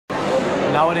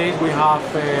Nowadays we have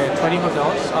 20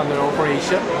 hotels under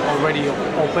operation, already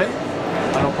open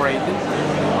and operating,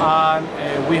 and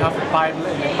we have in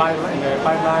the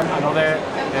pipeline another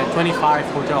 25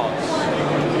 hotels,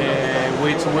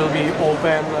 which will be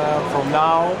open from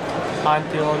now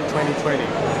until 2020.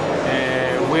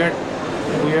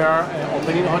 We are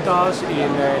opening hotels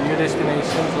in new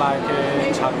destinations like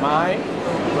Chiang Mai.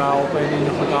 We are opening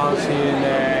hotels in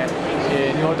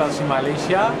new hotels in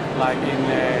Malaysia, like in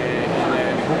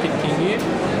Bukit Tinggi.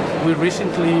 We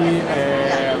recently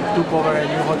took over a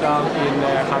new hotel in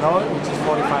Hanoi, which is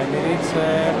 45 minutes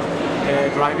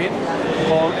driving,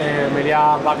 called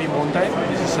Melia Mountain.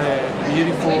 This is a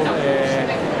beautiful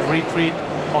retreat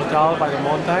hotel by the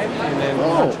mountain in a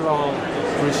natural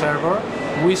reservoir.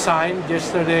 We signed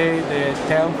yesterday the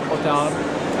 10th hotel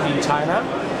in China,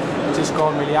 which is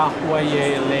called Melia Hotels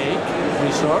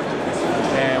Resort,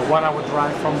 1 hour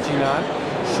drive from Jinan.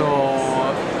 So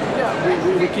yeah,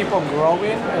 we keep on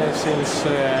growing since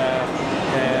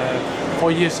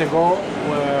 4 years ago,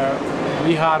 where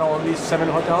we had only 7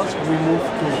 hotels. We moved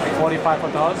to 45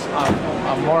 hotels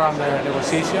and more under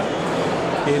negotiation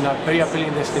in very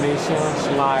appealing destinations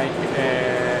like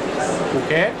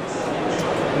Phuket,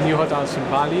 new hotels in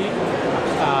Bali.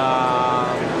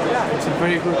 Yeah, it's a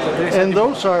very good. And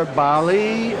those are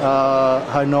Bali,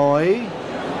 Hanoi,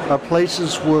 are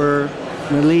places where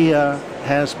Melia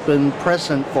has been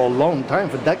present for a long time,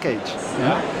 for decades.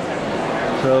 Yeah.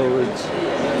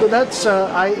 So that's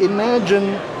I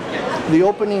imagine the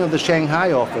opening of the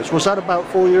Shanghai office, was that about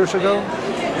 4 years ago?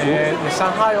 The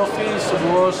Shanghai office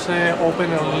was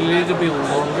open a little bit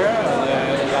longer,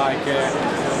 like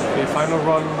if I don't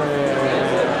run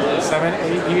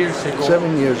 7-8 years ago.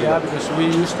 7 years ago. Yeah, because we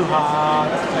used to have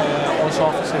also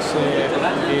offices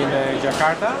in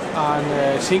Jakarta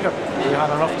and Singapore. We had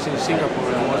an office in Singapore.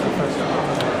 That was the first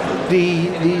one.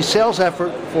 The sales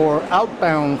effort for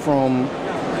outbound from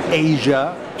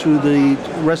Asia to the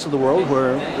rest of the world,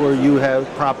 where you have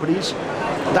properties,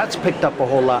 that's picked up a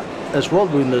whole lot as well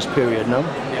during this period, no?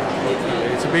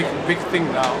 Yeah, it's a big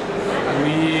thing now.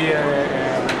 We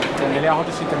Melia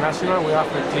Hotels International, we have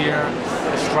a clear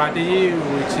strategy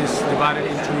which is divided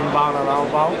into inbound and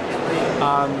outbound.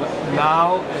 And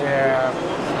now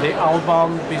the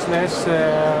outbound business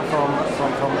from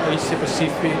Asia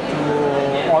Pacific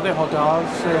to other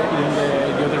hotels in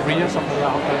the other regions of Melia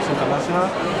Hotels International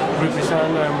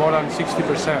represent more than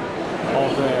 60%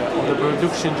 of the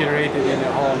production generated in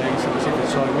the whole Asia Pacific.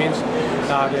 So it means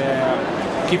that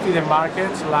keeping the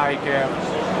markets like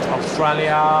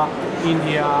Australia,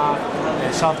 India,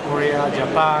 South Korea,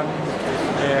 Japan,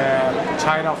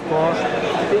 China, of course,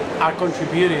 are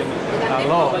contributing a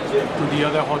lot to the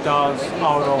other hotels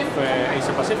out of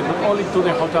Asia Pacific. Not only to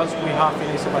the hotels we have in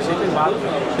Asia Pacific, but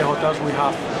the hotels we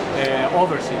have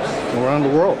overseas. Around the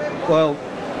world. Well,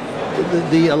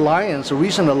 the alliance, a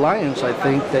recent alliance, I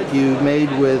think, that you made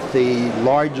with the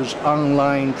largest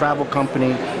online travel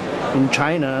company in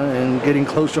China and getting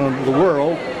closer to the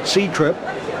world, Ctrip,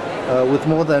 with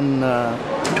more than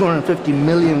 250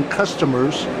 million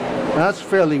customers. That's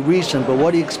fairly recent, but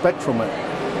what do you expect from it?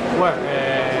 Well,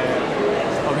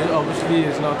 obviously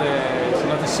it's not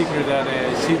a secret that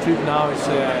Ctrip now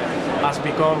has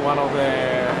become one of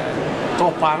the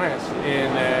top partners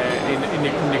in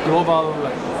the global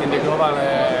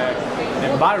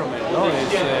environment. No?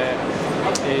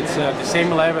 It's at the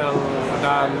same level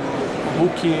than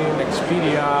Booking,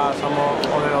 Expedia, some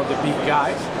other of the big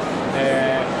guys.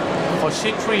 For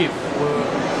Ctrip,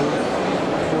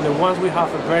 the ones we have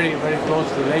a very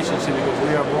close relationship because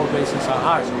we are both based in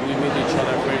Shanghai, so we meet each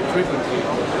other very frequently.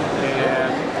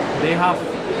 They have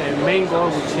a main goal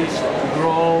which is to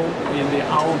grow in the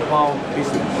outbound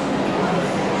business.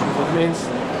 That means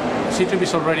Ctrip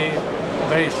is already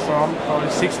very strong. Probably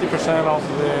 60% of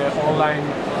the online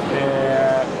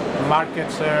market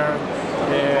share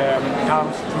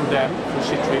comes through them,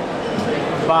 through Ctrip.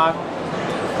 But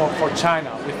for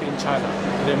China, within China,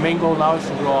 the main goal now is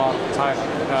to grow out of China,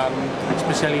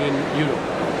 especially in Europe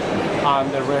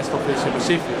and the rest of Asia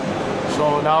Pacific.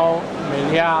 So now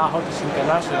Melia Hotels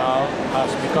International has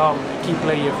become a key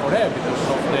player for them because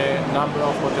of the number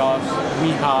of hotels we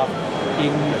have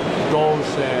in those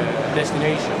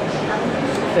destinations.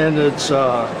 And it's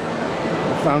I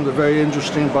found it very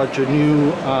interesting about your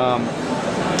new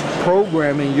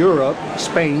program in Europe,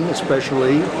 Spain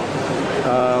especially,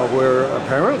 where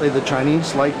apparently the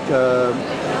Chinese like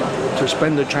to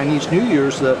spend the Chinese New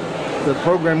Year's. The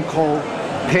program called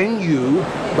Peng Yu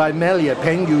by Melia.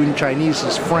 Peng Yu in Chinese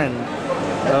is friend.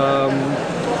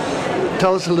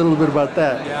 Tell us a little bit about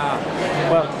that. Yeah.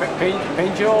 Well,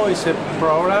 Penjo is a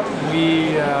program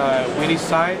we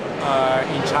designed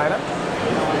in China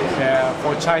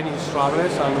for Chinese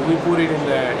travelers, and we put it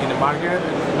in the market,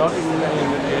 not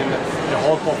in the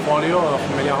whole portfolio of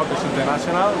Melia Hotels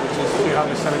International, which is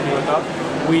 370 hotels.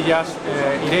 We just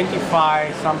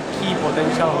identify some key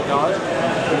potential hotels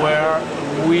where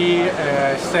we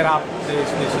set up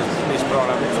this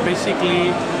program.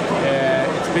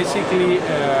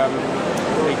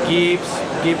 It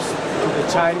gives to the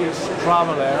Chinese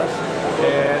travelers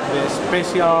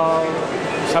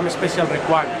some special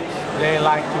requirements they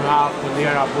like to have when they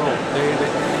are abroad.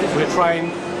 We're trying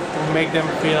to make them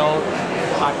feel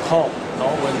at home,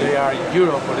 when they are in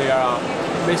Europe or they are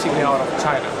basically out of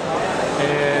China.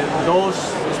 Those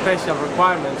special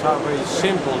requirements are very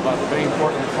simple but very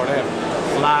important for them,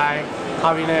 like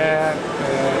having a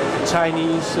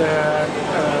Chinese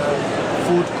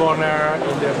food corner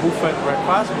in the buffet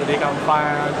breakfast where they can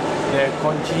find their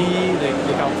congee, they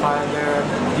can find their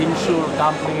dim sum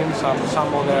dumplings and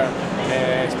some other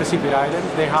specific items.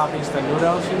 They have instant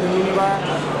noodles in the minibar.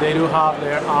 They do have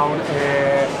their own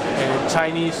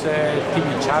Chinese TV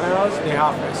channels. They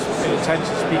have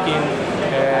Chinese-speaking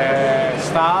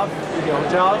staff in the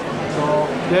hotels. So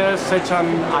there are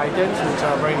certain items which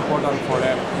are very important for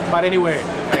them. But anyway,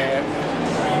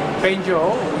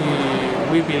 Penjo,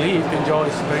 we believe Penjo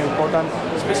is very important,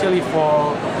 especially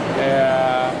for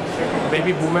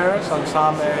baby boomers and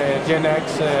some Gen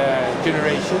X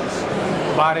generations.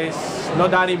 But it's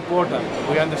not that important.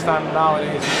 We understand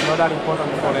nowadays it's not that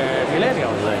important for the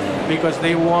millennials because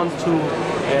they want to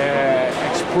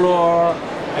explore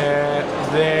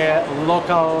the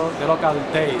local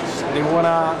taste. They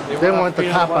want the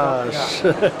tapas.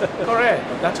 Yeah. Correct.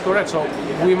 That's correct. So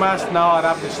we must now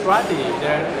adapt the strategy.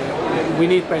 We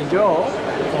need Penjo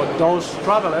for those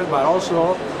travelers, but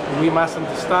also we must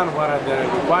understand what are the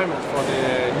requirements for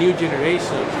the new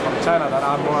generation from China that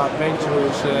are more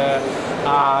adventurous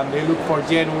and they look for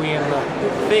genuine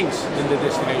things in the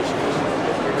destinations.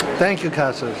 Thank you,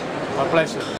 Casas. My pleasure.